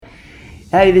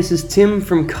Hey, this is Tim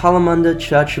from Kalamunda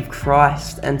Church of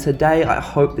Christ, and today I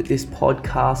hope that this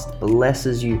podcast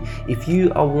blesses you. If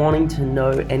you are wanting to know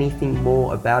anything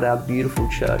more about our beautiful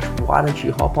church, why don't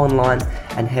you hop online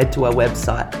and head to our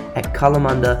website at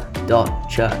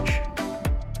kalamunda.church.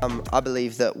 I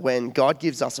believe that when God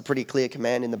gives us a pretty clear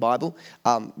command in the Bible,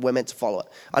 we're meant to follow it.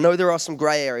 I know there are some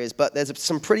grey areas, but there's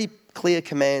some pretty clear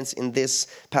commands in this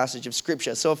passage of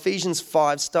Scripture. So Ephesians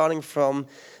 5, starting from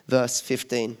verse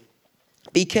 15.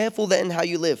 Be careful then how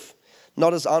you live,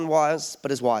 not as unwise,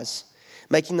 but as wise,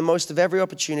 making the most of every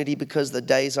opportunity because the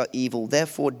days are evil.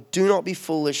 Therefore, do not be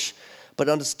foolish, but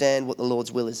understand what the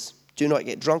Lord's will is. Do not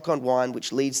get drunk on wine,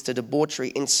 which leads to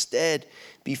debauchery. Instead,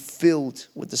 be filled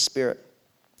with the Spirit,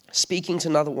 speaking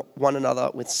to one another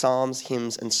with psalms,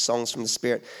 hymns, and songs from the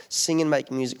Spirit. Sing and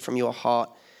make music from your heart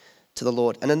to the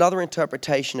Lord. And another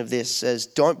interpretation of this says,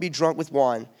 don't be drunk with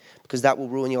wine, because that will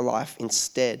ruin your life.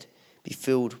 Instead, be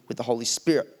filled with the Holy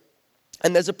Spirit.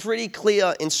 And there's a pretty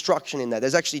clear instruction in there.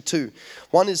 There's actually two.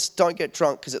 One is don't get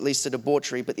drunk because it leads to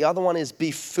debauchery, but the other one is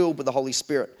be filled with the Holy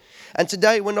Spirit. And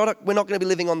today we're not going to be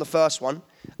living on the first one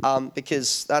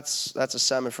because that's a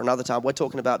sermon for another time. We're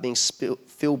talking about being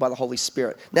filled by the Holy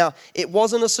Spirit. Now, it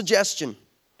wasn't a suggestion.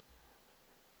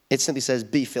 It simply says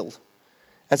be filled.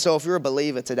 And so if you're a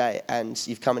believer today and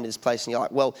you've come into this place and you're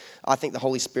like, well, I think the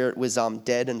Holy Spirit was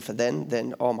dead and for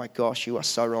then, oh my gosh, you are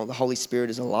so wrong. The Holy Spirit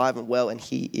is alive and well and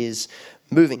he is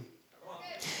moving.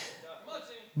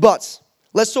 But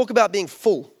let's talk about being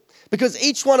full. Because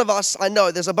each one of us, I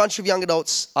know there's a bunch of young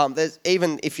adults,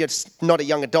 even if you're not a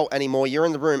young adult anymore, you're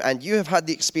in the room and you have had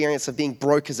the experience of being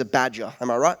broke as a badger.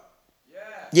 Am I right?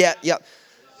 Yeah.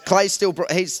 Clay's still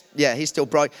he's still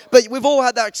broke. But we've all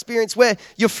had that experience where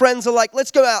your friends are like,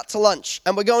 let's go out to lunch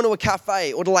and we're going to a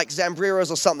cafe or to like Zambriero's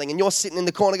or something and you're sitting in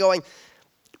the corner going,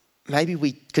 maybe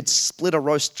we could split a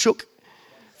roast chook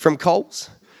from Coles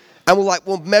and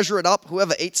we'll measure it up.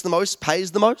 Whoever eats the most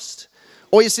pays the most.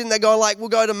 Or you're sitting there going like, we'll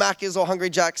go to Macca's or Hungry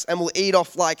Jack's and we'll eat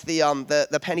off like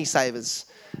the penny savers,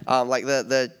 like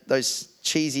those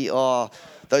cheesy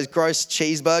those gross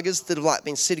cheeseburgers that have like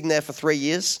been sitting there for 3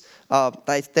 years.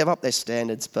 They've upped their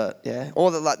standards, but yeah. Or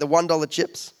the $1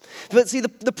 chips. But see,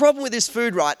 the problem with this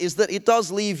food, right, is that it does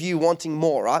leave you wanting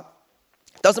more, right?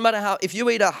 Doesn't matter if you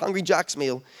eat a Hungry Jack's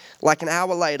meal, like an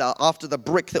hour later, after the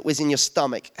brick that was in your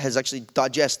stomach has actually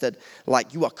digested,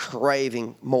 like you are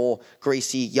craving more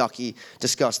greasy, yucky,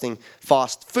 disgusting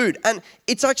fast food. And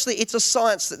it's a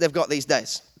science that they've got these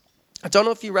days. I don't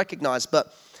know if you recognize,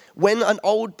 but when an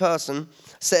old person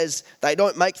says they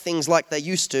don't make things like they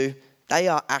used to, they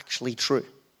are actually true.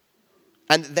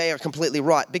 And they are completely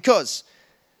right because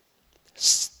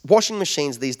washing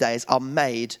machines these days are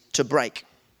made to break.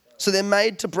 So they're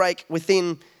made to break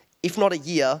within, if not a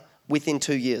year, within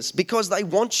 2 years because they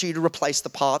want you to replace the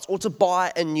parts or to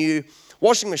buy a new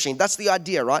washing machine. That's the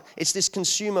idea, right? It's this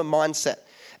consumer mindset.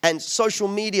 And social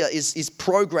media is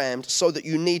programmed so that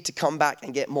you need to come back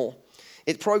and get more.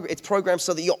 It's programmed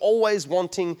so that you're always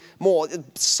wanting more.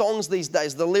 Songs these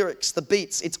days, the lyrics, the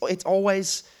beats, it's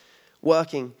always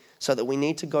working so that we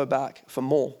need to go back for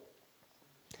more.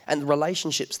 And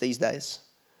relationships these days.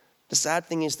 The sad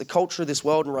thing is the culture of this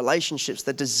world and relationships,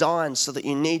 they're designed so that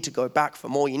you need to go back for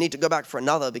more. You need to go back for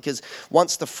another because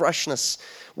once the freshness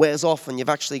wears off and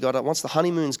once the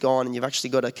honeymoon's gone and you've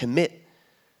actually got to commit,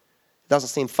 it doesn't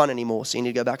seem fun anymore, so you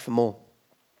need to go back for more.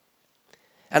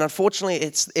 And unfortunately,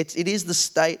 it is the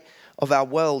state of our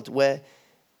world where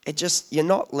you're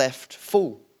not left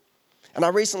full. And I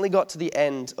recently got to the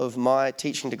end of my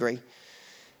teaching degree.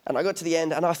 And I got to the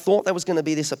end and I thought there was going to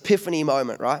be this epiphany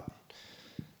moment, right?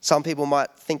 Some people might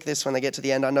think this when they get to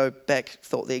the end. I know Beck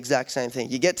thought the exact same thing.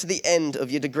 You get to the end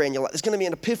of your degree and you're like, there's going to be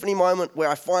an epiphany moment where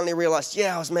I finally realized,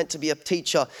 I was meant to be a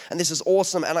teacher and this is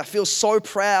awesome. And I feel so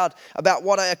proud about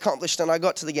what I accomplished. And I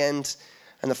got to the end.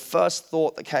 And the first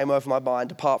thought that came over my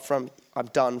mind, apart from I'm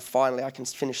done, finally I can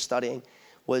finish studying,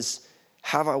 was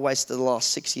have I wasted the last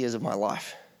 6 years of my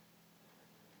life?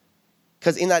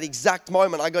 Because in that exact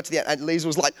moment I got to the end and Lisa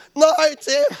was like, no,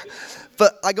 Tim.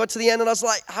 But I got to the end and I was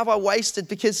like, have I wasted?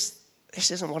 Because this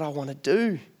isn't what I want to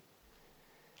do.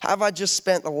 Have I just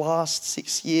spent the last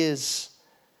 6 years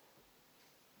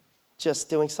just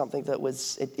doing something that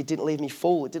it didn't leave me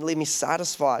full, it didn't leave me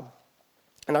satisfied?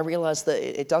 And I realized that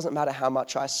it doesn't matter how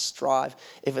much I strive.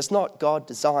 If it's not God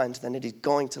designed, then it is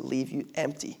going to leave you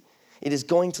empty. It is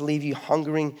going to leave you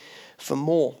hungering for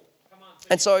more.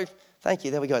 And so, thank you,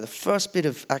 there we go. The first bit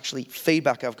of actually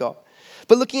feedback I've got.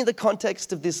 But looking at the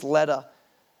context of this letter,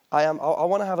 I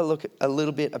want to have a look at a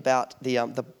little bit about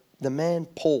the man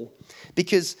Paul.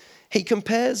 Because he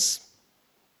compares,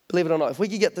 believe it or not, if we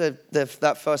could get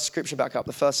that first scripture back up,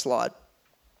 the first slide.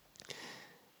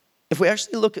 if we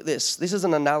actually look at this is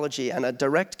an analogy and a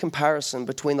direct comparison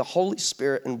between the Holy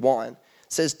Spirit and wine.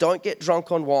 It says, don't get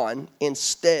drunk on wine,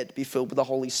 instead be filled with the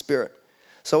Holy Spirit.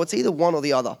 So it's either one or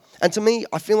the other. And to me,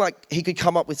 I feel like he could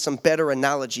come up with some better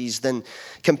analogies than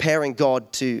comparing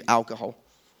God to alcohol,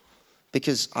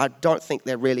 because I don't think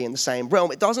they're really in the same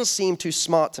realm. It doesn't seem too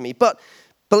smart to me. But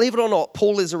believe it or not,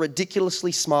 Paul is a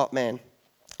ridiculously smart man.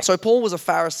 So Paul was a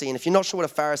Pharisee, and if you're not sure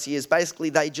what a Pharisee is, basically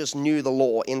they just knew the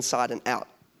law inside and out.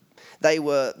 They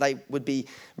would be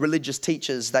religious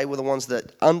teachers. They were the ones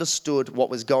that understood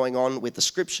what was going on with the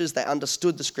scriptures. They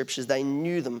understood the scriptures. They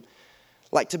knew them.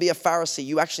 Like, to be a Pharisee,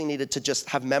 you actually needed to just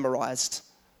have memorized.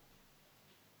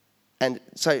 And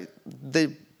so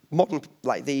the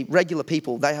regular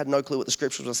people, they had no clue what the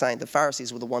scriptures were saying. The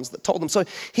Pharisees were the ones that told them. So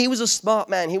he was a smart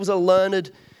man. He was a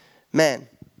learned man.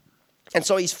 And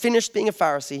so he's finished being a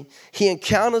Pharisee. He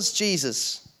encounters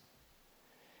Jesus.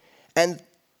 And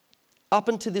up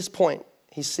until this point,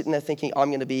 he's sitting there thinking, I'm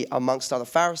going to be amongst other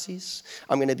Pharisees.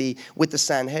 I'm going to be with the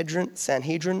Sanhedrin.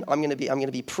 I'm going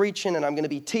to be preaching, and I'm going to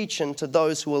be teaching to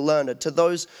those who are learned, to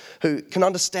those who can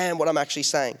understand what I'm actually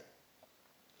saying.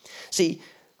 See,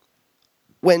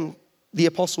 when the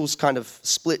apostles kind of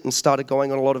split and started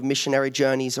going on a lot of missionary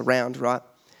journeys around, right?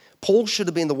 Paul should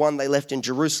have been the one they left in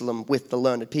Jerusalem with the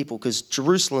learned people, because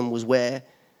Jerusalem was where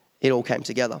it all came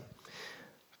together.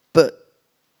 But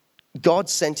God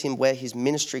sent him where his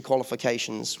ministry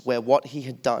qualifications, where what he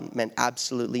had done meant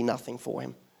absolutely nothing for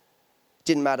him. It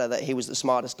didn't matter that he was the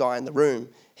smartest guy in the room.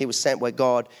 He was sent where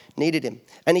God needed him.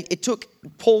 And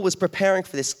Paul was preparing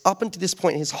for this up until this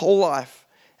point his whole life.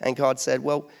 And God said,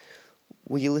 well,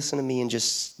 will you listen to me and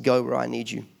just go where I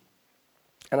need you?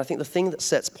 And I think the thing that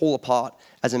sets Paul apart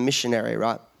as a missionary,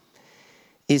 right,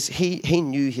 is he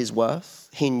knew his worth.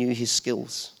 He knew his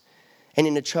skills. And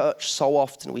in the church, so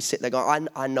often we sit there going,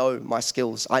 I know my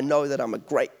skills. I know that I'm a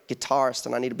great guitarist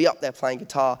and I need to be up there playing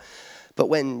guitar. But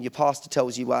when your pastor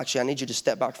tells you, well, actually, I need you to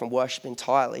step back from worship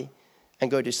entirely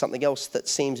and go do something else that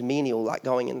seems menial, like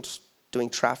going and doing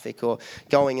traffic or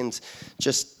going and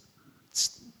just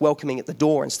welcoming at the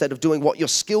door instead of doing what you're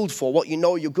skilled for, what you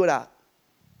know you're good at.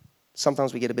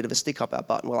 Sometimes we get a bit of a stick up our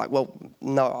butt and we're like, well,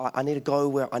 no, I need to go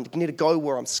where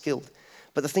I'm skilled.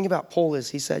 But the thing about Paul is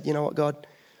he said, you know what, God?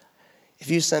 If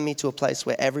you send me to a place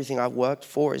where everything I've worked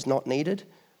for is not needed,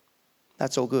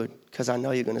 that's all good, because I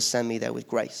know you're going to send me there with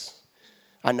grace.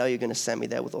 I know you're going to send me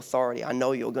there with authority. I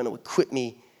know you're going to equip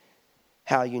me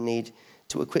how you need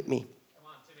to equip me.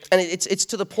 And it's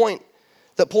to the point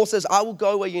that Paul says, I will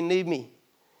go where you need me.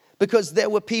 Because there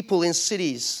were people in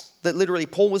cities that literally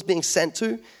Paul was being sent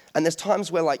to, and there's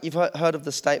times where, like, you've heard of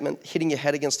the statement, hitting your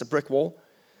head against a brick wall.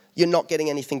 You're not getting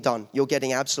anything done. You're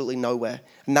getting absolutely nowhere.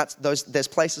 And there's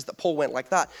places that Paul went like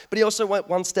that. But he also went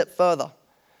one step further.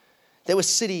 There were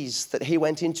cities that he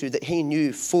went into that he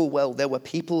knew full well there were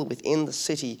people within the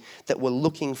city that were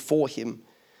looking for him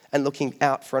and looking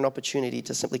out for an opportunity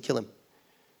to simply kill him.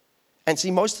 And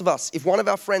see, most of us, if one of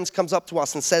our friends comes up to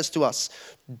us and says to us,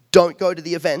 don't go to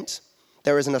the event,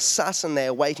 there is an assassin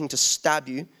there waiting to stab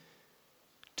you,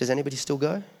 does anybody still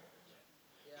go?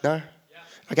 No?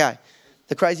 Okay.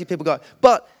 The crazy people go.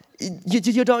 But you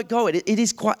don't go. It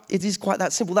is quite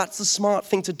that simple. That's the smart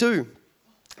thing to do.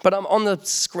 But on the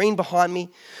screen behind me,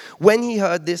 when he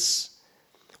heard this,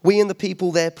 we and the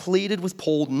people there pleaded with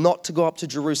Paul not to go up to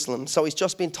Jerusalem. So he's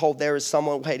just been told there is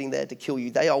someone waiting there to kill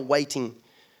you. They are waiting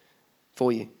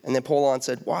for you. And then Paul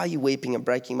answered, why are you weeping and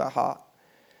breaking my heart?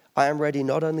 I am ready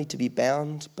not only to be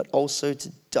bound, but also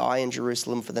to die in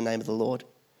Jerusalem for the name of the Lord.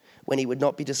 When he would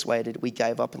not be dissuaded, we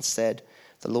gave up and said,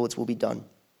 the Lord's will be done.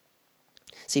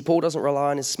 See, Paul doesn't rely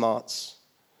on his smarts.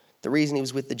 The reason he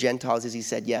was with the Gentiles is he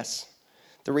said yes.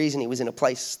 The reason he was in a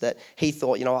place that he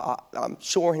thought, I'm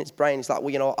sure in his brain, he's like,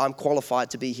 well, I'm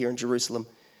qualified to be here in Jerusalem.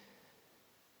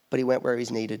 But he went where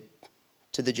he's needed,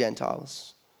 to the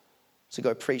Gentiles, to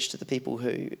go preach to the people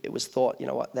who it was thought,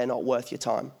 they're not worth your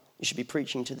time. You should be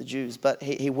preaching to the Jews. But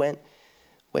he went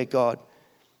where God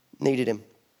needed him.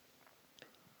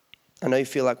 I know you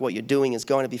feel like what you're doing is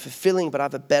going to be fulfilling, but I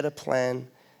have a better plan,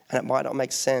 and it might not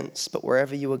make sense. But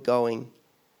wherever you are going,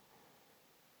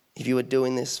 if you are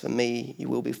doing this for me, you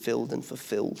will be filled and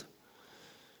fulfilled.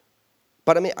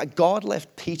 But God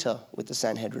left Peter with the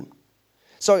Sanhedrin.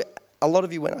 So a lot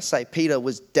of you, when I say Peter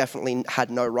definitely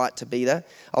had no right to be there,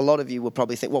 a lot of you will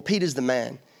probably think, well, Peter's the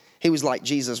man. He was like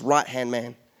Jesus' right-hand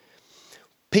man.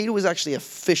 Peter was actually a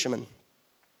fisherman.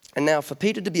 And now for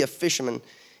Peter to be a fisherman,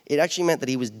 it actually meant that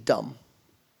he was dumb.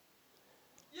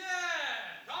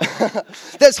 Yeah!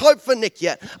 There's hope for Nick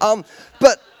yet.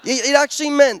 But it actually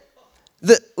meant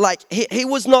that, he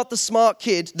was not the smart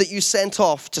kid that you sent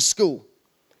off to school.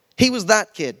 He was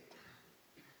that kid.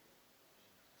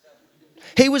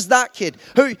 He was that kid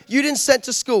who you didn't send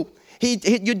to school.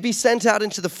 You'd be sent out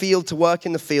into the field to work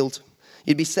in the field.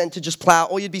 You'd be sent to just plow,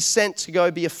 or you'd be sent to go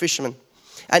be a fisherman.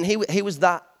 And he was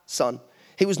that son.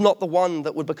 He was not the one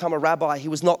that would become a rabbi. He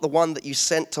was not the one that you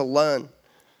sent to learn.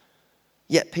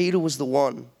 Yet Peter was the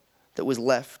one that was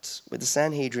left with the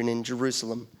Sanhedrin in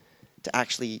Jerusalem to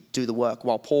actually do the work,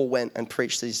 while Paul went and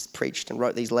preached and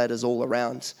wrote these letters all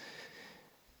around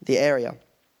the area.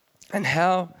 And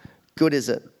how good is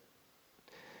it?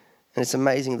 And it's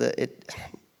amazing that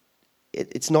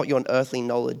it's not your earthly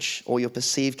knowledge or your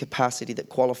perceived capacity that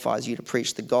qualifies you to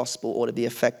preach the gospel or to be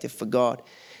effective for God.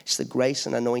 It's the grace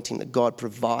and anointing that God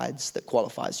provides that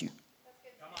qualifies you.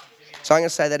 So I'm going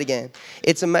to say that again.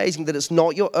 It's amazing that it's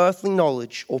not your earthly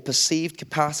knowledge or perceived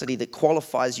capacity that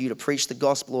qualifies you to preach the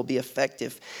gospel or be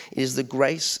effective. It is the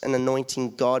grace and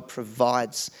anointing God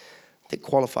provides that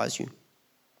qualifies you.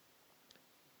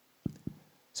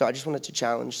 So I just wanted to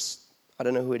challenge, I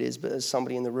don't know who it is, but there's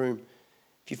somebody in the room.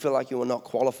 If you feel like you are not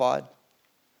qualified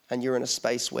and you're in a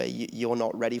space where you're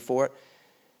not ready for it,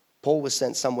 Paul was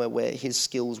sent somewhere where his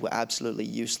skills were absolutely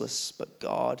useless, but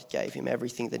God gave him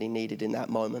everything that he needed in that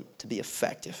moment to be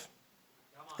effective.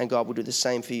 And God will do the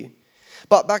same for you.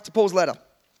 But back to Paul's letter.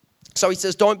 So he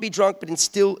says, don't be drunk, but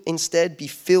instead be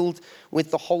filled with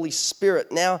the Holy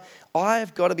Spirit. Now,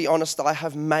 I've got to be honest, I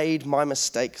have made my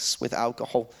mistakes with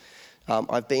alcohol.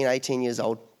 I've been 18 years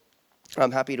old.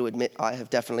 I'm happy to admit I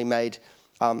have definitely made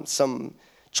some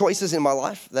choices in my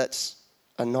life that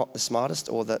are not the smartest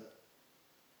or that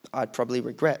I'd probably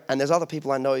regret. And there's other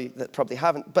people I know that probably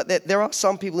haven't. But there are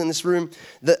some people in this room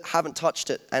that haven't touched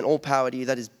it, and all power to you.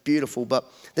 That is beautiful. But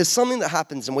there's something that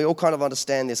happens, and we all kind of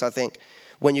understand this, I think,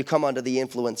 when you come under the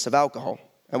influence of alcohol.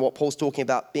 And what Paul's talking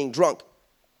about, being drunk.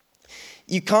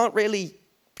 You can't really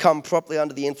come properly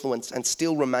under the influence and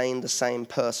still remain the same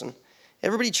person.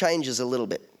 Everybody changes a little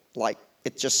bit. Like,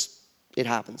 it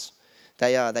happens.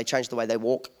 They change the way they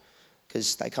walk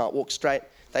because they can't walk straight.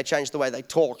 They change the way they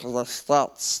talk because they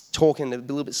start talking a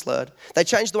little bit slurred. They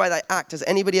change the way they act. Has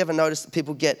anybody ever noticed that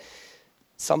people get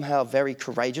somehow very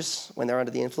courageous when they're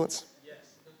under the influence? Yes.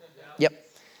 Yep.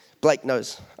 Blake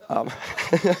knows.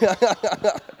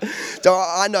 So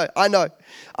I know.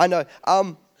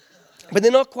 But they're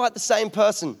not quite the same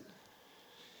person.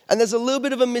 And there's a little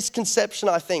bit of a misconception,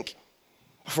 I think,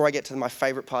 before I get to my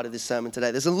favorite part of this sermon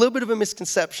today. There's a little bit of a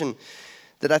misconception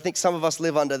that I think some of us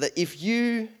live under, that if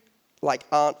you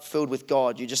aren't filled with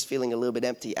God, you're just feeling a little bit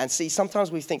empty. And see,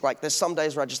 sometimes we think there's some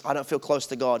days where I don't feel close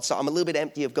to God, so I'm a little bit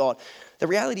empty of God. The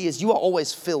reality is you are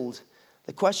always filled.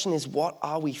 The question is, what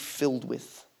are we filled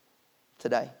with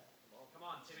today?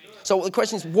 So the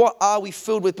question is, what are we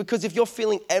filled with? Because if you're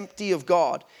feeling empty of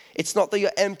God, it's not that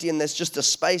you're empty and there's just a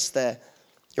space there.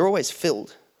 You're always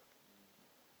filled.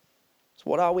 So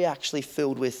what are we actually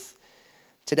filled with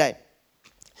today?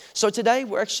 So today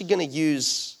we're actually going to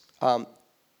use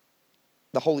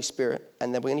the Holy Spirit,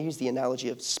 and then we're going to use the analogy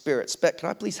of spirit. Spec, can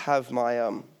I please have my...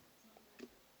 Oh,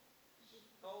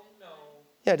 no.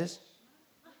 Yeah, it is.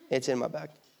 It's in my bag.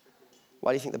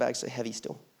 Why do you think the bag's so heavy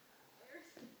still?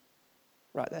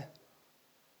 Right there.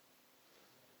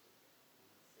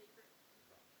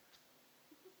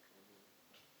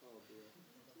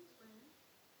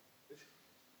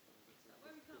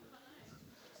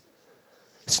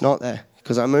 It's not there,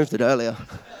 because I moved it earlier.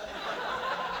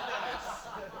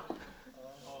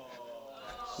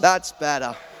 That's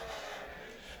better.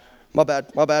 My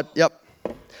bad. Yep.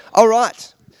 All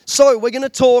right. So we're going to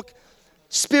talk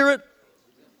Spirit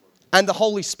and the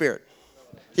Holy Spirit.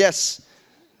 Yes,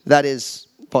 that is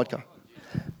vodka.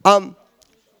 But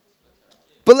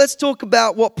let's talk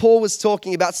about what Paul was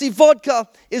talking about. See, vodka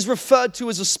is referred to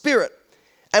as a spirit.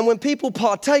 And when people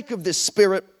partake of this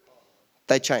spirit,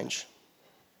 they change.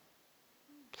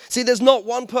 See, there's not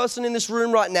one person in this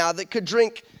room right now that could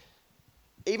drink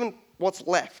even what's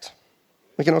left.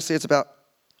 We can all see it's about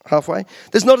halfway.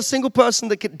 There's not a single person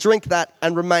that could drink that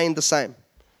and remain the same.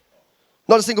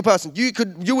 Not a single person.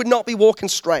 You would not be walking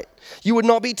straight. You would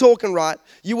not be talking right.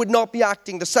 You would not be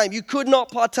acting the same. You could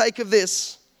not partake of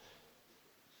this.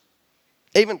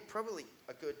 Even probably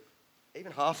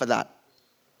even half of that,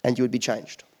 and you would be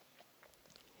changed.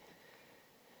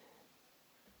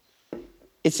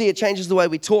 It changes the way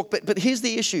we talk, but here's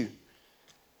the issue.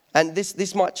 And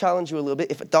this might challenge you a little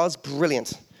bit. If it does,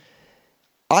 brilliant.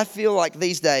 I feel like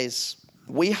these days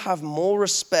we have more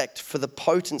respect for the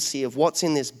potency of what's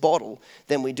in this bottle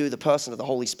than we do the person of the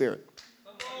Holy Spirit.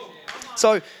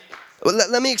 So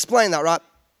let me explain that, right?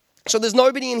 So there's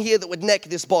nobody in here that would neck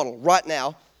this bottle right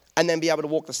now and then be able to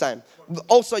walk the same.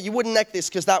 Also, you wouldn't neck this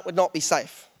because that would not be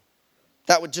safe.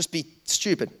 That would just be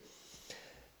stupid.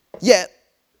 Yet,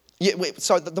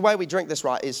 So the way we drink this,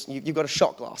 right, is you've got a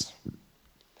shot glass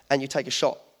and you take a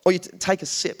shot, or you take a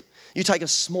sip. You take a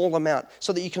small amount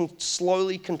so that you can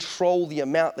slowly control the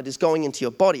amount that is going into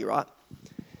your body, right?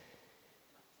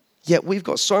 Yet we've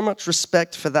got so much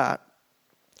respect for that,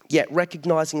 yet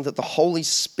recognizing that the Holy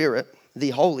Spirit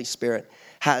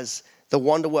has the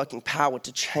wonder-working power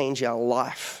to change our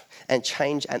life and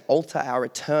change and alter our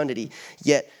eternity.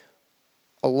 Yet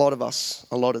a lot of us,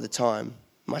 a lot of the time,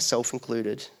 myself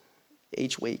included,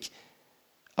 each week,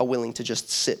 are willing to just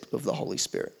sip of the Holy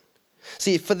Spirit.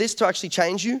 See, for this to actually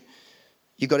change you,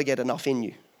 you've got to get enough in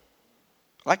you.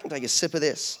 I can take a sip of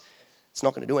this. It's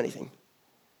not going to do anything.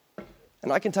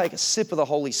 And I can take a sip of the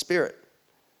Holy Spirit.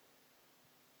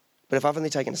 But if I've only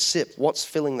taken a sip, what's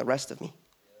filling the rest of me?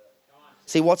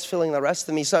 See, what's filling the rest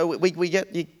of me? So we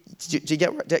get, do you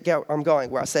get where I'm going?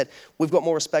 Where I said, we've got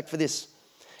more respect for this.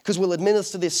 Because we'll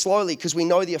administer this slowly because we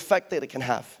know the effect that it can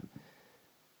have.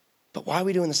 But why are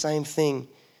we doing the same thing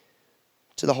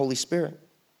to the Holy Spirit?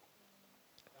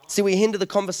 See, we hinder the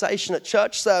conversation at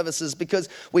church services because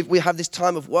we have this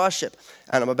time of worship.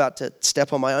 And I'm about to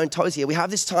step on my own toes here. We have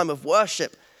this time of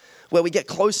worship where we get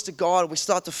close to God and we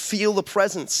start to feel the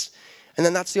presence. And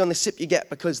then that's the only sip you get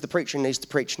because the preacher needs to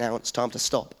preach now. It's time to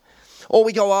stop. Or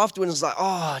we go afterwards and it's like,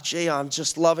 oh, gee, I'm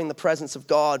just loving the presence of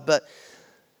God. But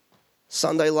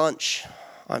Sunday lunch,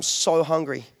 I'm so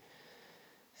hungry.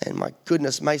 And my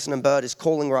goodness, Mason and Bird is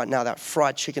calling right now, that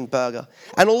fried chicken burger.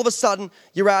 And all of a sudden,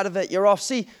 you're out of it, you're off.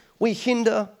 See, we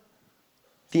hinder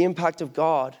the impact of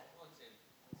God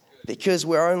because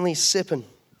we're only sipping.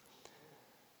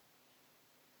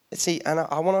 See, and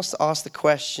I want us to ask the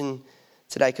question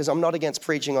today, because I'm not against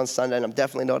preaching on Sunday, and I'm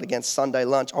definitely not against Sunday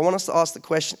lunch. I want us to ask the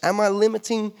question, am I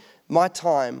limiting my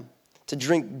time to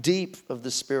drink deep of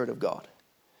the Spirit of God?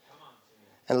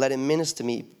 And let Him minister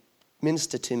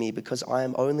to me because I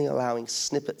am only allowing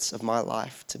snippets of my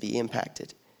life to be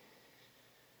impacted.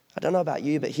 I don't know about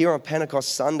you, but here on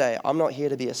Pentecost Sunday, I'm not here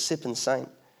to be a sipping saint.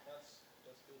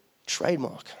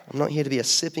 Trademark. I'm not here to be a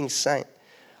sipping saint.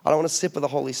 I don't want to sip of the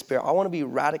Holy Spirit. I want to be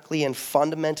radically and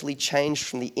fundamentally changed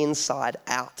from the inside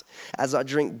out as I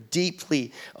drink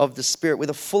deeply of the Spirit with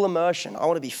a full immersion. I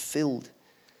want to be filled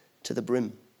to the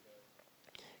brim.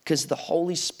 Because the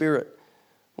Holy Spirit,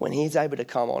 when He's able to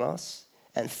come on us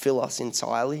and fill us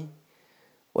entirely,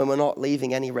 when we're not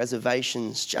leaving any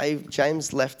reservations.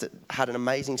 James had an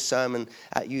amazing sermon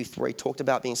at youth where he talked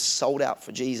about being sold out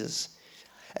for Jesus.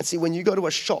 And see, when you go to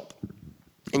a shop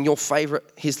and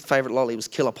his favorite lolly was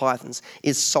Killer Pythons,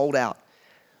 is sold out,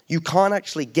 you can't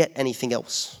actually get anything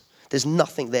else. There's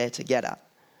nothing there to get at.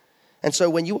 And so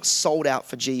when you are sold out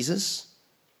for Jesus,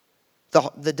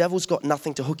 the devil's got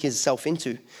nothing to hook himself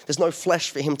into. There's no flesh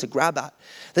for him to grab at.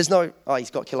 There's no,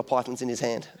 he's got Killer Pythons in his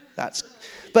hand.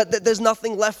 But there's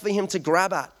nothing left for him to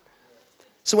grab at.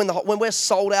 So when we're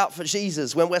sold out for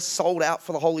Jesus, when we're sold out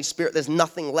for the Holy Spirit, there's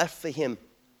nothing left for Him.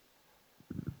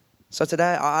 So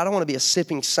today, I don't want to be a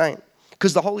sipping saint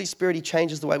because the Holy Spirit, He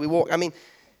changes the way we walk. I mean,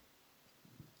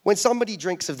 when somebody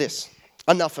drinks of this,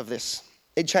 enough of this,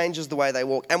 it changes the way they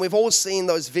walk. And we've all seen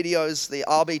those videos, the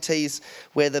RBTs,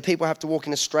 where the people have to walk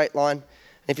in a straight line. And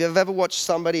if you've ever watched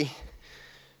somebody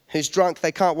who's drunk,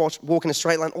 they can't walk in a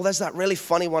straight line. Or there's that really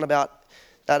funny one about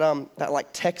that like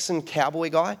Texan cowboy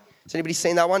guy. Has anybody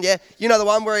seen that one? Yeah, you know the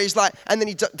one where he's like, and then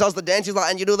he does the dance. He's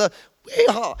like, and you do the,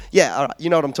 yeah, all right, you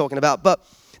know what I'm talking about. But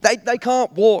they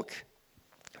can't walk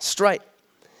straight.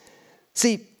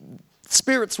 See,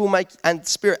 spirits will make,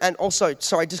 and also,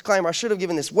 sorry, disclaimer, I should have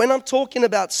given this. When I'm talking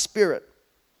about spirit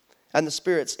and the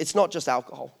spirits, it's not just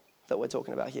alcohol that we're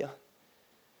talking about here.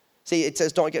 See, it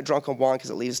says don't get drunk on wine because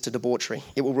it leads to debauchery.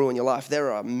 It will ruin your life.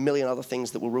 There are a million other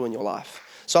things that will ruin your life.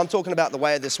 So I'm talking about the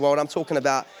way of this world. I'm talking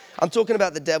about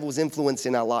the devil's influence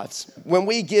in our lives. When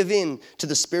we give in to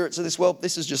the spirits of this world,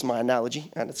 this is just my analogy,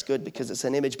 and it's good because it's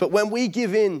an image. But when we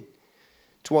give in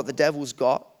to what the devil's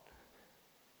got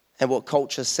and what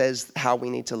culture says how we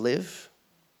need to live,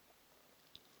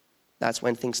 that's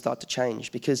when things start to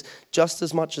change. Because just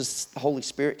as much as the Holy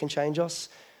Spirit can change us,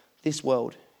 this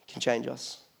world can change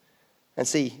us. And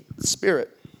see, the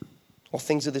spirit or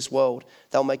things of this world,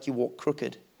 they'll make you walk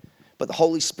crooked. But the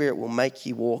Holy Spirit will make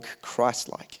you walk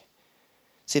Christ-like.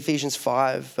 See, Ephesians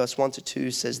 5, verse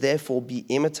 1-2 says, therefore be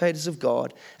imitators of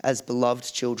God as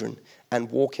beloved children and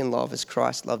walk in love as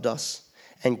Christ loved us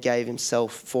and gave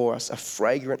Himself for us, a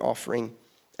fragrant offering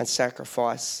and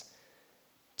sacrifice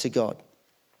to God.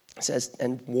 It says,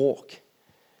 and walk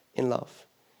in love.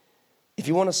 If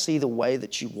you want to see the way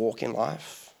that you walk in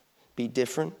life be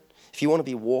different, if you want to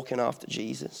be walking after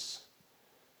Jesus,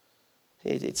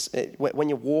 When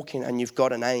you're walking and you've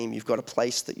got an aim, you've got a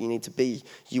place that you need to be,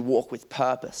 you walk with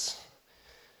purpose.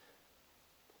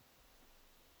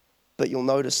 But you'll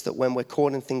notice that when we're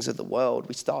caught in things of the world,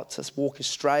 we start to walk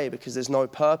astray because there's no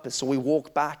purpose. So we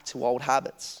walk back to old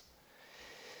habits.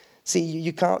 See,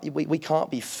 we can't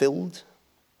be filled.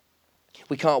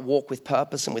 We can't walk with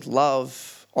purpose and with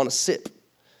love on a sip.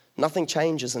 Nothing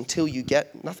changes until you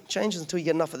get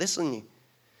enough of this in you.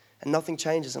 And nothing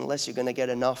changes unless you're going to get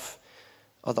enough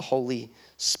of the Holy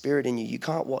Spirit in you. You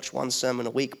can't watch one sermon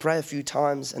a week, pray a few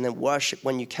times, and then worship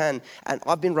when you can. And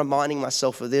I've been reminding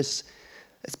myself of this.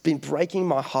 It's been breaking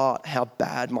my heart how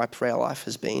bad my prayer life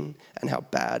has been and how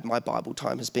bad my Bible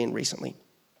time has been recently.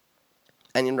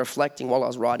 And in reflecting while I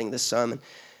was writing this sermon,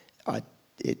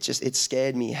 it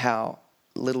scared me how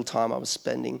little time I was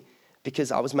spending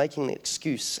because I was making an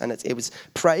excuse, and it was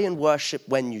pray and worship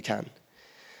when you can.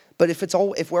 But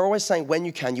if we're always saying when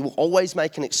you can, you will always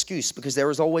make an excuse because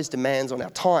there is always demands on our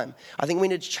time. I think we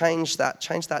need to change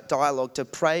that dialogue to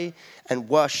pray and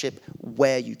worship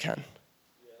where you can.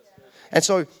 And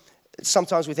so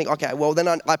sometimes we think, okay, well then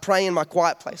I pray in my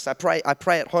quiet place. I pray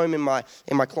at home in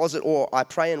my closet, or I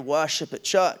pray and worship at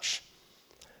church.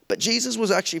 But Jesus was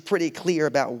actually pretty clear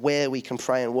about where we can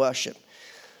pray and worship.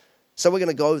 So we're going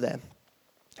to go there.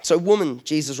 So, woman,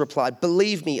 Jesus replied,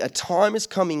 believe me, a time is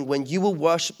coming when you will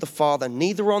worship the Father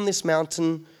neither on this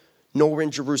mountain nor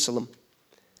in Jerusalem.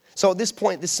 So at this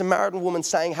point, this Samaritan woman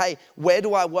saying, hey, where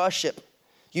do I worship?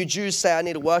 You Jews say I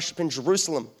need to worship in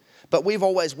Jerusalem, but we've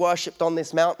always worshipped on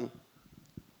this mountain.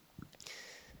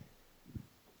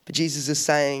 But Jesus is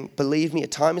saying, believe me, a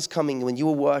time is coming when you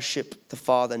will worship the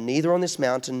Father neither on this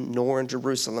mountain nor in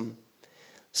Jerusalem.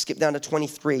 Skip down to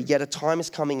 23. Yet a time is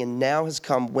coming and now has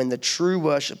come when the true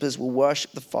worshippers will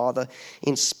worship the Father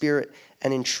in spirit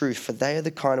and in truth, for they are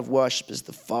the kind of worshippers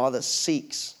the Father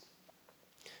seeks.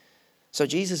 So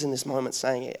Jesus in this moment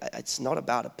saying it's not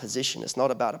about a position, it's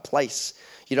not about a place.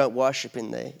 You don't worship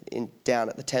down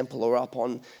at the temple or up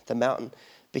on the mountain,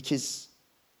 because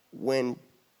when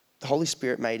the Holy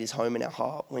Spirit made his home in our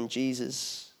heart, when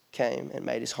Jesus came and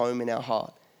made his home in our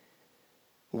heart,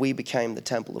 we became the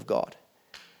temple of God.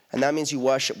 And that means you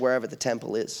worship wherever the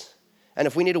temple is. And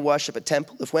if we need to worship a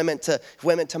temple, if we're meant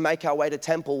to make our way to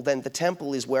temple, then the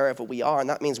temple is wherever we are. And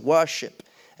that means worship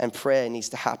and prayer needs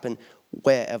to happen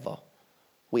wherever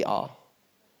we are.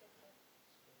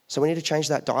 So we need to change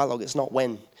that dialogue. It's not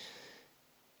when.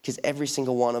 Because every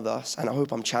single one of us, and I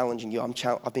hope I'm challenging you,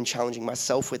 I've been challenging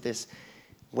myself with this.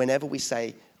 Whenever we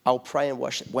say, I'll pray and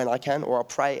worship when I can, or I'll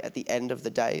pray at the end of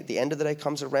the day. The end of the day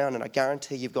comes around and I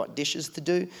guarantee you've got dishes to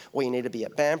do, or you need to be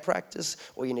at band practice,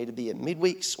 or you need to be at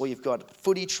midweeks, or you've got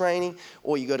footy training,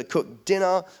 or you got to cook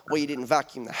dinner, or you didn't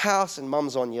vacuum the house and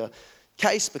mum's on your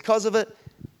case because of it.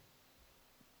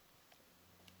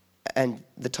 And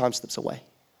the time slips away.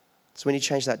 So we need to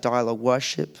change that dialogue.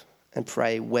 Worship and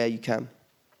pray where you can.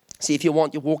 See, if you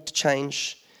want your walk to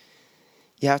change,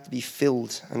 you have to be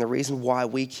filled. And the reason why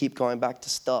we keep going back to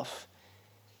stuff.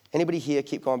 Anybody here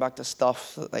keep going back to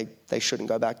stuff that they shouldn't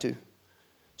go back to?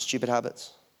 Stupid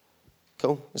habits.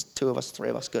 Cool? There's 2 of us, 3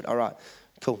 of us. Good. All right.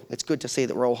 Cool. It's good to see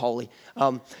that we're all holy.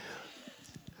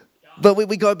 But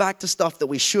we go back to stuff that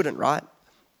we shouldn't, right?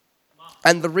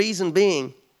 And the reason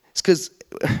being is because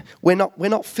we're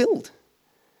not filled.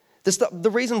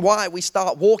 The reason why we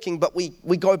start walking, but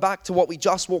we go back to what we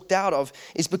just walked out of,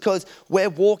 is because we're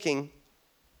walking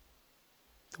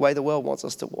the way the world wants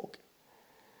us to walk.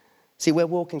 See, we're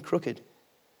walking crooked.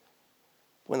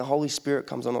 When the Holy Spirit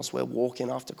comes on us, we're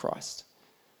walking after Christ.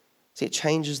 See, it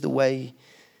changes the way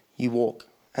you walk,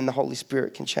 and the Holy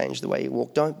Spirit can change the way you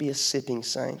walk. Don't be a sipping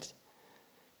saint.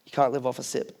 You can't live off a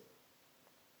sip.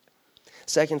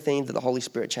 Second thing that the Holy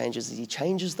Spirit changes is he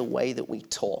changes the way that we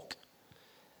talk.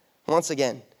 Once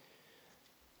again,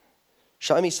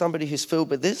 show me somebody who's filled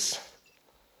with this,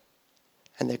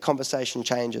 and their conversation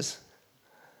changes.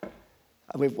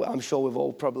 I'm sure we've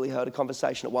all probably heard a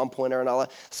conversation at one point or another.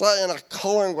 So in a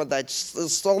Collingwood, they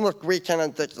just on the weekend,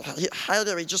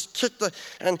 and he just kicked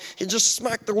and he just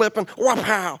smacked the lip and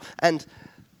wow, and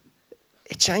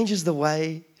it changes the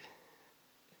way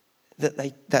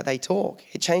that they talk.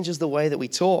 It changes the way that we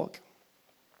talk.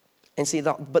 And see,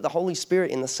 but the Holy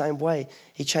Spirit, in the same way,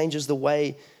 he changes the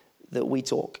way that we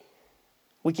talk.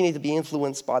 We can either be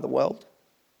influenced by the world,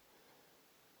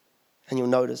 and you'll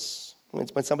notice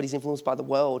when somebody's influenced by the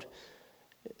world,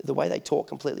 the way they talk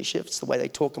completely shifts. The way they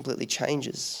talk completely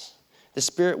changes. The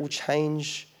Spirit will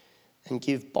change and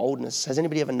give boldness. Has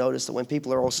anybody ever noticed that when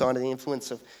people are also under the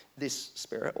influence of this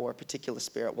spirit or a particular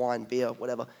spirit, wine, beer,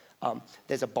 whatever,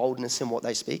 there's a boldness in what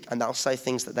they speak, and they'll say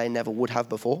things that they never would have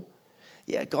before?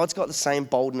 Yeah, God's got the same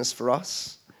boldness for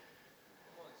us.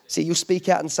 See, you'll speak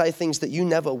out and say things that you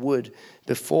never would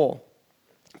before.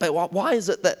 But why is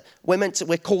it that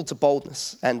we're called to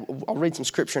boldness? And I'll read some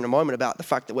scripture in a moment about the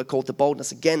fact that we're called to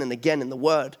boldness again and again in the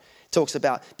Word. It talks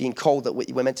about being called, that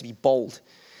we're meant to be bold.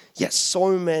 Yet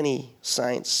so many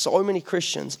saints, so many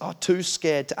Christians are too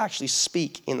scared to actually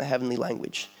speak in the heavenly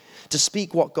language, to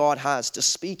speak what God has, to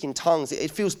speak in tongues.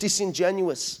 It feels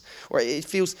disingenuous, or it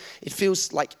feels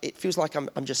like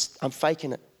I'm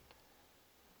faking it.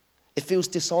 It feels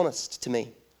dishonest to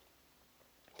me.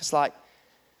 It's like,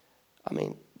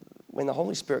 when the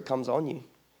Holy Spirit comes on you,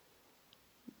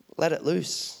 let it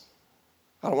loose.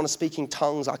 I don't want to speak in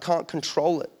tongues. I can't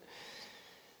control it.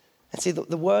 And see,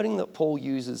 the wording that Paul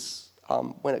uses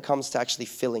when it comes to actually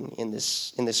filling in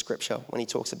this scripture, when he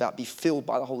talks about be filled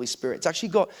by the Holy Spirit, it's actually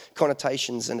got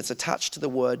connotations and it's attached to the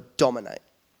word dominate.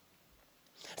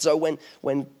 So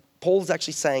when Paul's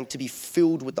actually saying to be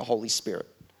filled with the Holy Spirit,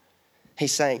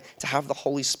 he's saying to have the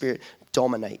Holy Spirit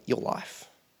dominate your life.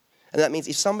 And that means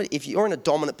if you're in a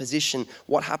dominant position,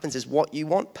 what happens is what you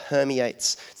want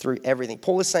permeates through everything.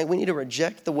 Paul is saying we need to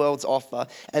reject the world's offer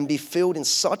and be filled in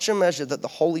such a measure that the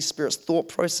Holy Spirit's thought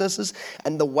processes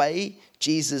and the way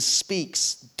Jesus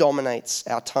speaks dominates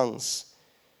our tongues.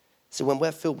 So when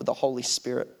we're filled with the Holy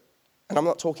Spirit, and I'm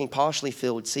not talking partially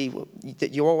filled, see,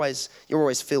 you're always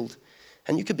filled.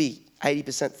 And you could be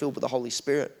 80% filled with the Holy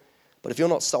Spirit, but if you're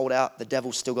not sold out, the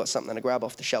devil's still got something to grab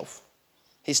off the shelf.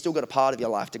 He's still got a part of your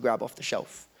life to grab off the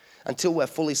shelf. Until we're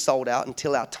fully sold out,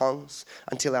 until our tongues,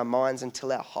 until our minds,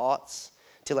 until our hearts,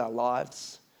 until our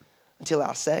lives, until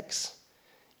our sex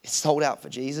is sold out for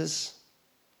Jesus,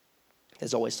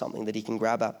 there's always something that he can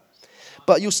grab at.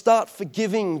 But you'll start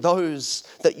forgiving those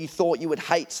that you thought you would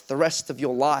hate the rest of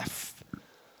your life.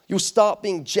 You'll start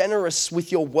being generous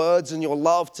with your words and your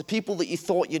love to people that you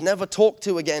thought you'd never talk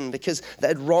to again because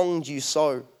they'd wronged you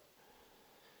so.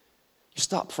 You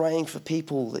start praying for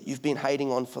people that you've been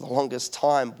hating on for the longest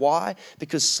time. Why?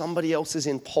 Because somebody else is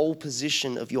in pole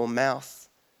position of your mouth.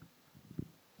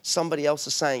 Somebody else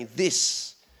is saying,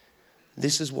 this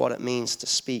is what it means to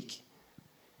speak.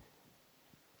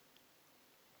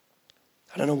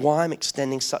 I don't know why I'm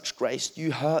extending such grace.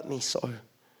 You hurt me so.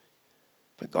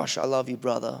 But gosh, I love you,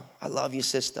 brother. I love you,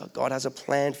 sister. God has a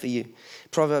plan for you.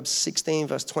 Proverbs 16,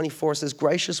 verse 24 says,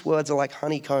 gracious words are like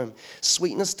honeycomb,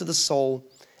 sweetness to the soul,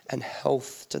 and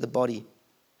health to the body.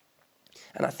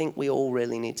 And I think we all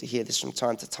really need to hear this from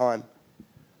time to time.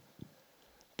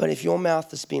 But if your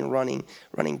mouth has been running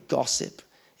gossip,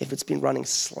 if it's been running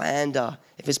slander,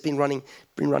 if it's been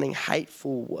running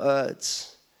hateful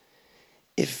words,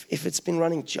 if it's been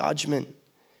running judgment,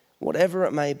 whatever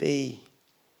it may be,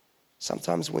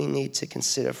 sometimes we need to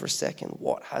consider for a second,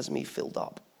 what has me filled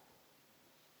up?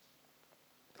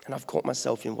 And I've caught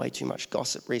myself in way too much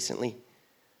gossip recently.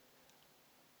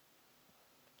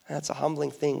 And that's a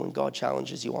humbling thing when God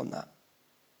challenges you on that.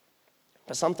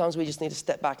 But sometimes we just need to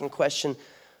step back and question,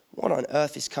 what on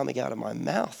earth is coming out of my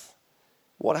mouth?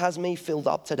 What has me filled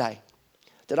up today?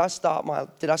 Did I start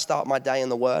my day in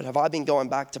the Word? Have I been going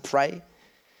back to pray?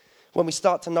 When we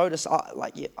start to notice,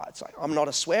 it's like I'm not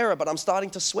a swearer, but I'm starting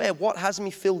to swear. What has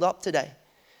me filled up today?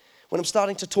 When I'm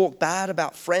starting to talk bad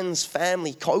about friends,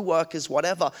 family, co-workers,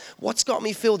 whatever, what's got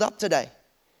me filled up today?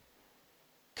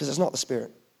 Because it's not the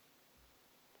Spirit.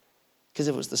 Because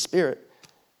if it was the Spirit,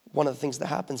 one of the things that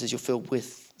happens is you're filled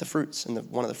with the fruits, and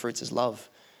one of the fruits is love.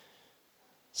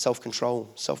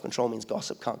 Self-control. Self-control means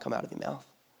gossip can't come out of your mouth.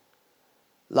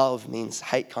 Love means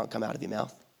hate can't come out of your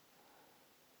mouth.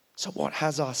 So what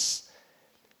has us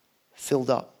filled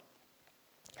up?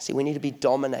 See, we need to be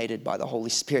dominated by the Holy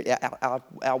Spirit.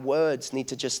 Our words need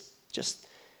to just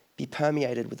be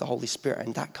permeated with the Holy Spirit,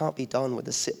 and that can't be done with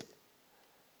a sip.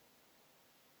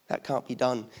 That can't be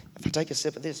done. If I take a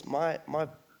sip of this, my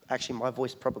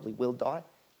voice probably will die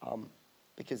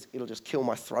because it'll just kill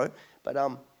my throat. But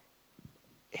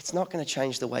it's not going to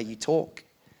change the way you talk.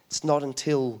 It's not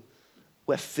until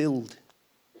we're filled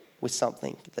with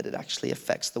something that it actually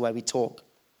affects the way we talk.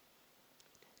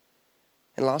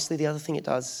 And lastly, the other thing it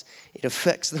does, it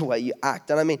affects the way you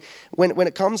act. And I mean, when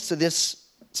it comes to this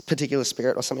particular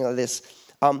spirit or something like this,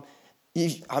 a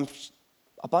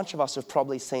bunch of us have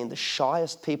probably seen the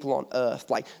shyest people on earth,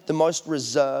 like the most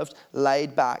reserved,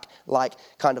 laid back, like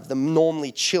kind of the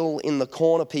normally chill in the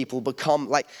corner people become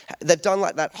like, they've done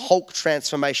like that Hulk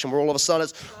transformation where all of a sudden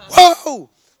it's, whoa!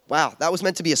 Wow, that was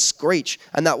meant to be a screech,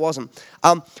 and that wasn't.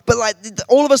 But like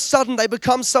all of a sudden they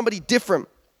become somebody different.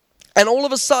 And all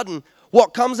of a sudden,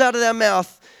 what comes out of their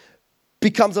mouth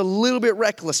becomes a little bit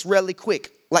reckless really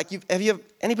quick. Like,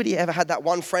 anybody ever had that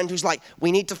one friend who's like,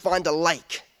 we need to find a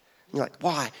lake? You're like,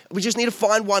 why? We just need to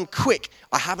find one quick.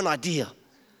 I have an idea.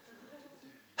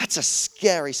 That's a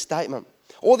scary statement.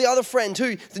 Or the other friend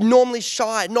who normally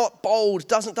shy, not bold,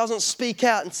 doesn't speak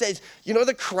out and says, you know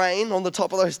the crane on the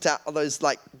top of those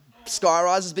like sky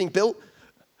rises being built?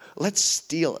 Let's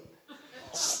steal it.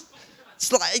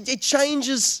 It's like it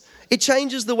changes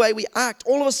the way we act.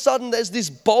 All of a sudden there's this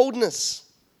boldness.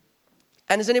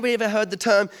 And has anybody ever heard the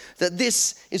term that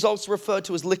this is also referred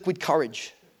to as liquid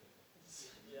courage?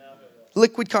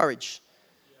 Liquid courage.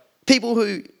 People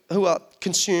who are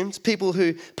consumed, people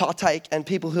who partake, and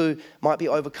people who might be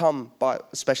overcome by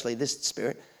especially this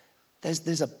spirit.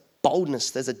 There's a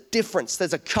boldness, there's a difference,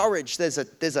 there's a courage, there's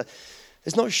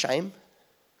no shame.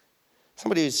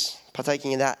 Somebody who's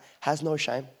partaking in that has no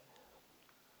shame.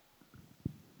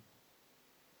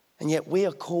 And yet we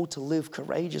are called to live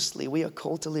courageously. We are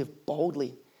called to live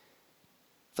boldly.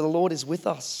 For the Lord is with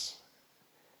us.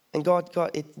 And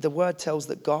the word tells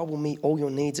that God will meet all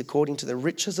your needs according to the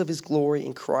riches of his glory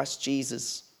in Christ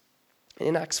Jesus. And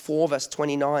in Acts 4 verse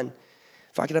 29,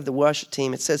 if I could have the worship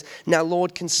team, it says, now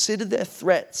Lord, consider their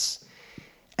threats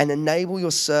and enable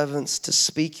your servants to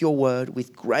speak your word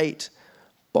with great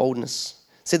boldness.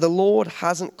 See, the Lord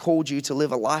hasn't called you to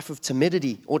live a life of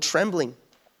timidity or trembling.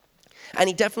 And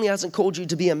he definitely hasn't called you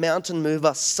to be a mountain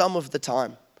mover some of the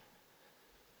time.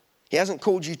 He hasn't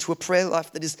called you to a prayer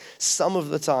life that is some of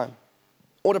the time.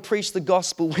 Or to preach the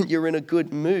gospel when you're in a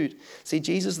good mood. See,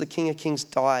 Jesus, the King of Kings,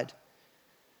 died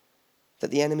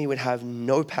that the enemy would have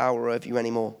no power over you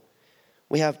anymore.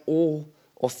 We have all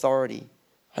authority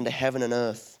under heaven and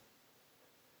earth.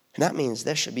 And that means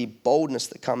there should be boldness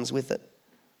that comes with it.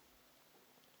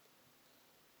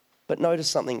 But notice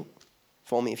something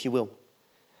for me, if you will.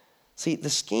 See, the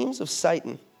schemes of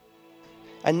Satan,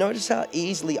 and notice how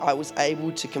easily I was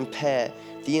able to compare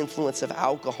the influence of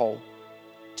alcohol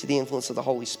to the influence of the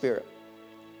Holy Spirit.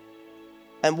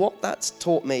 And what that's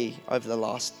taught me over the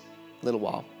last little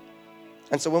while.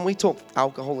 And so when we talk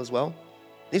alcohol as well,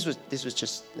 this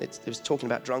was talking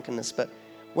about drunkenness, but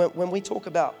when we talk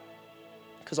about,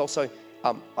 because also,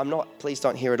 I'm not, please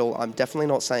don't hear it all, I'm definitely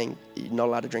not saying you're not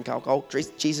allowed to drink alcohol.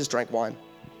 Jesus drank wine.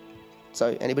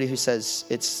 So anybody who says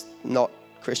it's not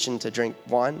Christian to drink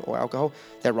wine or alcohol,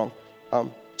 they're wrong.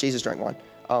 Jesus drank wine.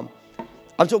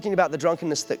 I'm talking about the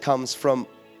drunkenness that comes from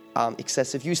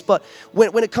excessive use. But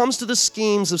when it comes to the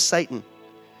schemes of Satan,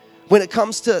 when it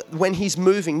comes to when he's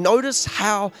moving, notice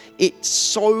how it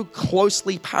so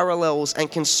closely parallels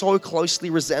and can so closely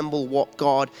resemble what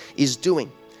God is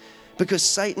doing. Because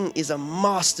Satan is a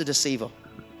master deceiver.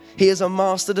 He is a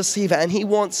master deceiver, and he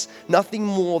wants nothing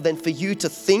more than for you to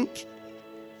think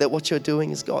that what you're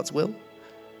doing is God's will,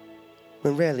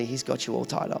 when rarely he's got you all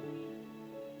tied up.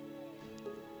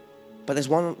 But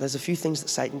there's a few things that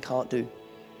Satan can't do.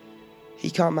 He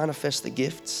can't manifest the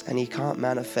gifts, and he can't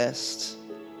manifest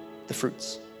the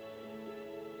fruits.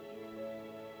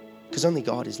 Because only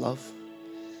God is love.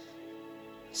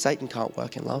 Satan can't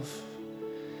work in love.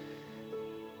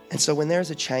 And so when there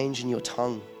is a change in your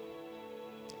tongue,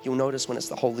 you'll notice when it's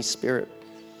the Holy Spirit,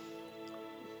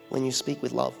 when you speak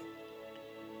with love,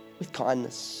 with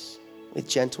kindness, with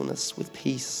gentleness, with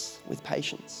peace, with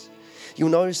patience. You'll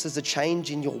notice there's a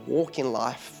change in your walk in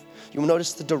life. You'll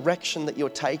notice the direction that you're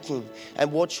taking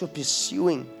and what you're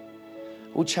pursuing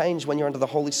will change when you're under the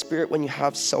Holy Spirit, when you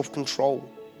have self-control.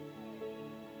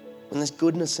 When there's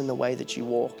goodness in the way that you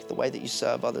walk, the way that you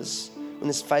serve others, when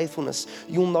there's faithfulness,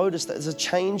 you'll notice that there's a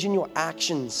change in your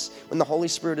actions when the Holy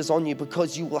Spirit is on you,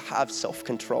 because you will have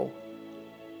self-control.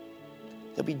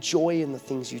 There'll be joy in the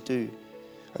things you do,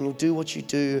 and you'll do what you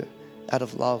do out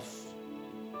of love.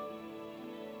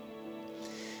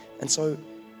 And so,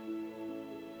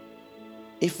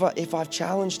 if I've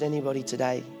challenged anybody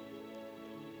today,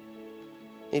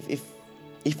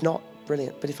 if not,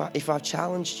 brilliant, but if I've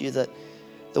challenged you that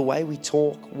the way we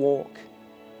talk, walk,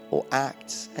 or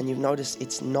act, and you've noticed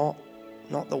it's not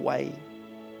the way,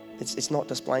 it's not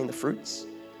displaying the fruits,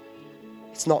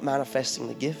 it's not manifesting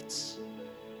the gifts,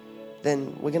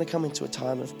 then we're going to come into a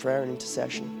time of prayer and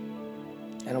intercession.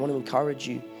 And I want to encourage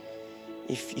you,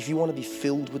 if you want to be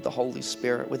filled with the Holy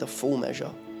Spirit with a full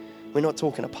measure, we're not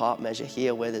talking a part measure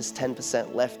here where there's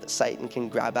 10% left that Satan can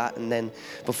grab at, and then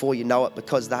before you know it,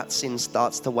 because that sin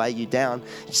starts to weigh you down,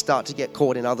 you start to get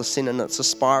caught in other sin, and it's a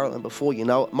spiral, and before you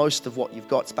know it, most of what you've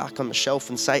got's back on the shelf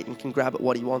and Satan can grab at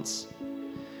what he wants.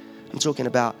 I'm talking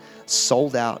about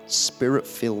sold out,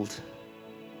 spirit-filled,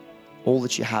 all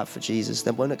that you have for Jesus.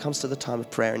 Then when it comes to the time of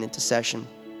prayer and intercession,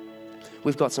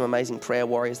 we've got some amazing prayer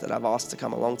warriors that I've asked to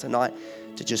come along tonight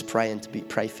to just pray and to be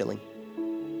pray-filling.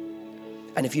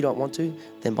 And if you don't want to,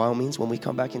 then by all means, when we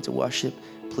come back into worship,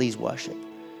 please worship.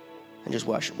 and just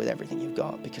worship with everything you've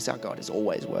got, because our God is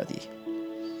always worthy.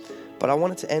 But I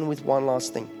wanted to end with one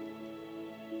last thing.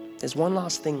 There's one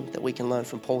last thing that we can learn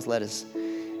from Paul's letters,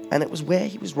 and it was where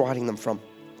he was writing them from.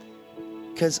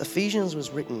 Because Ephesians was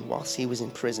written whilst he was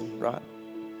in prison, right?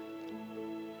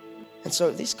 And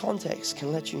so this context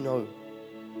can let you know.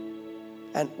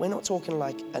 And we're not talking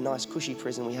like a nice cushy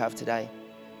prison we have today.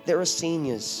 There are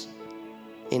seniors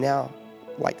in our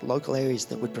local areas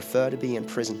that would prefer to be in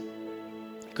prison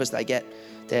because they get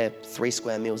their 3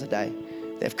 square meals a day.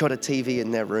 They've got a TV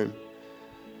in their room.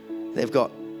 They've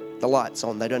got the lights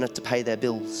on. They don't have to pay their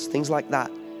bills. Things like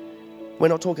that. We're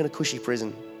not talking a cushy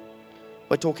prison.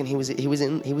 We're talking he was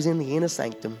in the inner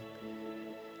sanctum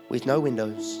with no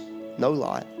windows, no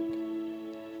light,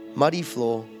 muddy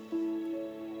floor,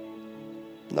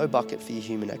 no bucket for your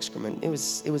human excrement. It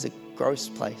was a gross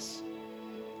place.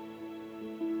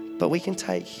 But we can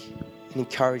take an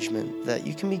encouragement that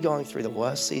you can be going through the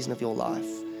worst season of your life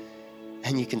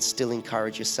and you can still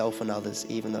encourage yourself and others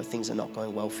even though things are not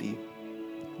going well for you.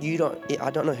 I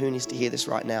don't know who needs to hear this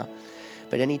right now,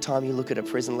 but anytime you look at a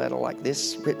prison letter like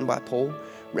this written by Paul,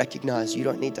 recognize you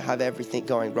don't need to have everything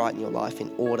going right in your life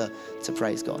in order to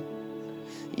praise God.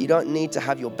 You don't need to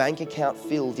have your bank account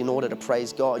filled in order to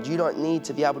praise God. You don't need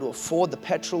to be able to afford the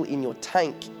petrol in your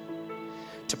tank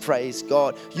to praise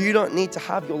God. You don't need to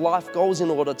have your life goals in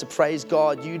order to praise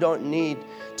God. You don't need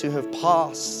to have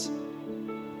passed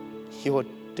your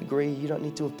degree. You don't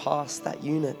need to have passed that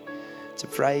unit to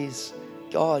praise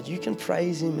God. You can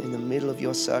praise Him in the middle of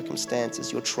your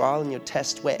circumstances, your trial and your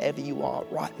test, wherever you are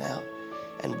right now,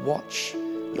 and watch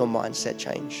your mindset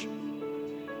change.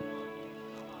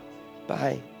 But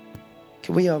hey,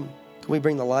 can we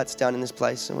bring the lights down in this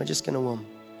place, and we're just gonna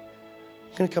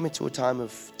come into a time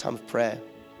of prayer.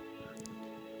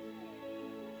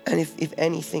 And if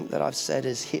anything that I've said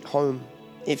has hit home,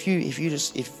 if you're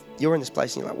in this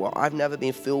place and you're like, well, I've never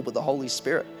been filled with the Holy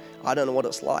Spirit, I don't know what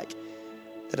it's like,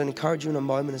 then I'd encourage you in a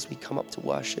moment as we come up to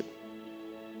worship.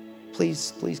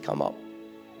 Please come up.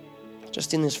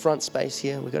 Just in this front space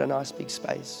here, we've got a nice big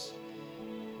space.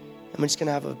 And we're just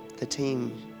gonna have the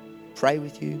team pray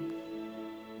with you.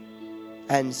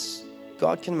 And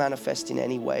God can manifest in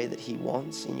any way that He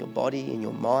wants, in your body, in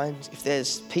your mind. If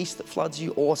there's peace that floods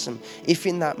you, awesome. If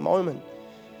in that moment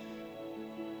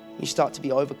you start to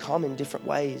be overcome in different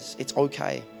ways, it's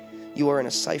okay. You are in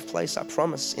a safe place, I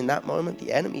promise. In that moment,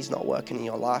 the enemy's not working in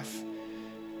your life.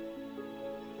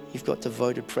 You've got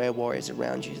devoted prayer warriors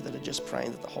around you that are just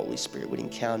praying that the Holy Spirit would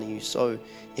encounter you. So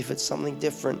if it's something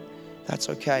different, that's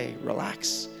okay.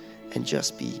 Relax and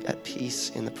just be at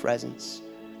peace in the presence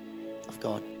of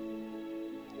God.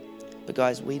 But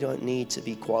guys, we don't need to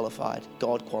be qualified.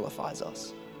 God qualifies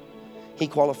us. He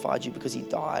qualified you because He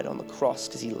died on the cross,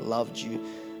 because He loved you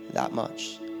that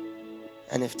much.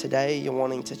 And if today you're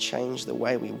wanting to change the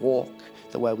way we walk,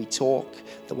 the way we talk,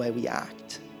 the way we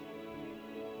act,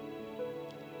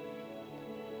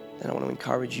 then I want to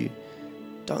encourage you,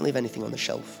 don't leave anything on the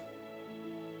shelf.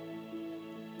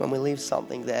 When we leave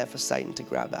something there for Satan to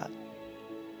grab at,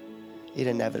 it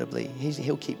inevitably,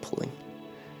 he'll keep pulling.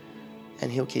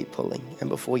 And he'll keep pulling. And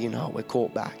before you know it, we're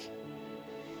caught back.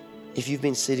 If you've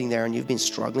been sitting there and you've been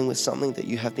struggling with something that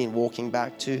you have been walking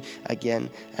back to again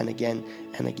and again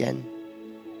and again,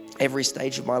 every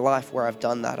stage of my life where I've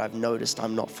done that, I've noticed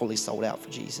I'm not fully sold out for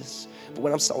Jesus. But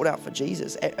when I'm sold out for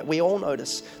Jesus, we all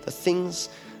notice the things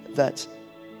that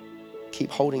keep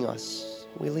holding us,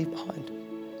 we leave behind.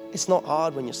 It's not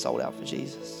hard when you're sold out for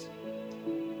Jesus.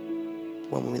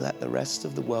 When we let the rest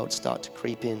of the world start to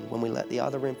creep in, when we let the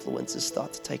other influences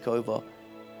start to take over,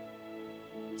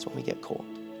 it's when we get caught.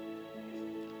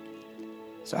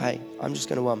 So hey, I'm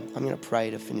gonna pray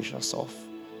to finish us off.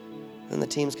 And the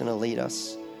team's gonna lead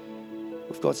us.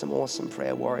 We've got some awesome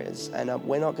prayer warriors, and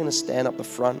we're not gonna stand up the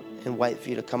front and wait for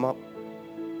you to come up.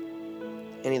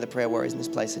 Any of the prayer warriors in this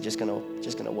place are just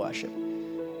gonna worship.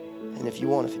 And if you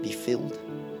want to be filled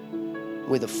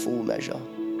with a full measure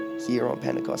here on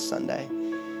Pentecost Sunday,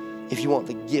 if you want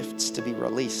the gifts to be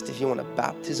released, if you want a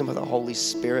baptism of the Holy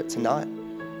Spirit tonight,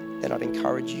 then I'd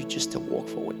encourage you just to walk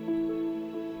forward.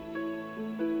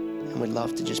 And we'd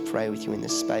love to just pray with you in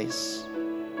this space.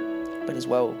 But as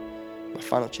well, my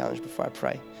final challenge before I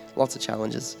pray, lots of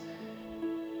challenges.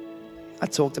 I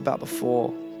talked about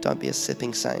before, don't be a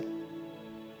sipping saint.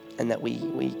 And that we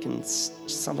can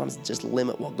sometimes just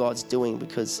limit what God's doing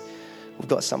because we've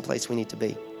got someplace we need to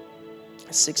be.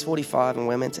 It's 6:45 and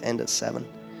we're meant to end at 7.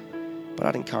 But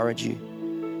I'd encourage you,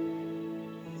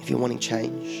 if you're wanting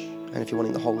change and if you're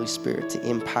wanting the Holy Spirit to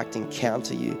impact and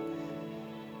encounter you,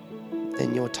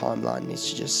 then your timeline needs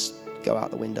to just go out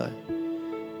the window.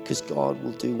 because God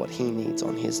will do what he needs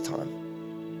on his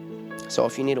time. So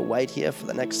if you need to wait here for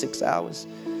the next 6 hours,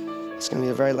 it's going to be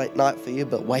a very late night for you,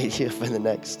 but wait here for the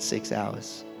next 6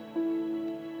 hours.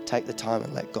 Take the time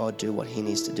and let God do what he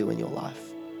needs to do in your life.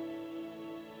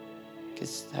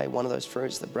 Because, hey, one of those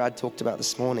fruits that Brad talked about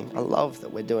this morning, I love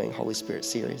that we're doing Holy Spirit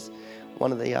series.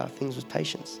 One of the things was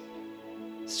patience.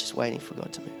 It's just waiting for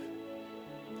God to move.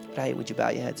 But hey, would you bow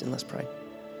your heads and let's pray.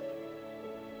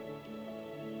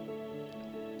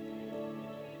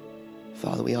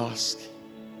 Father, we ask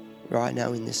right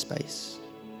now in this space,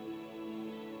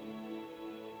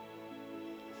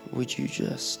 would you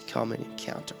just come and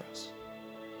encounter us?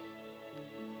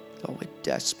 God, we're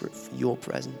desperate for your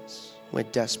presence. We're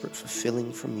desperate for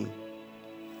filling from you.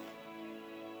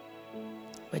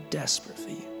 We're desperate for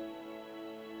you.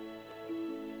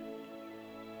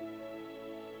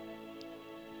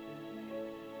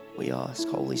 We ask,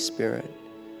 Holy Spirit,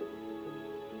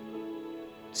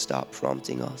 start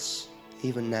prompting us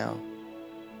even now.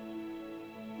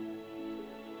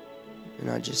 And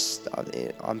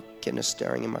I'm getting a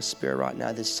stirring in my spirit right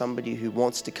now. There's somebody who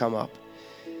wants to come up,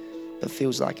 but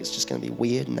feels like it's just going to be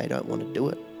weird and they don't want to do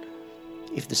it.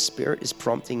 If the Spirit is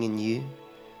prompting in you,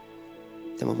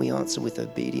 then when we answer with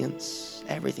obedience,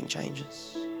 everything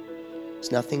changes.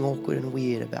 There's nothing awkward and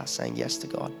weird about saying yes to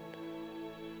God.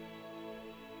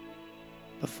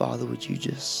 But Father, would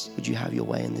you have your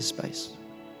way in this space?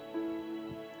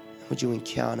 Would you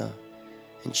encounter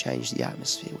and change the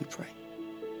atmosphere, we pray.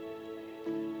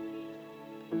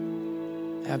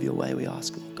 Have your way, we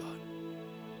ask, Lord God.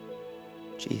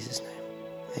 In Jesus'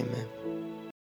 name, amen.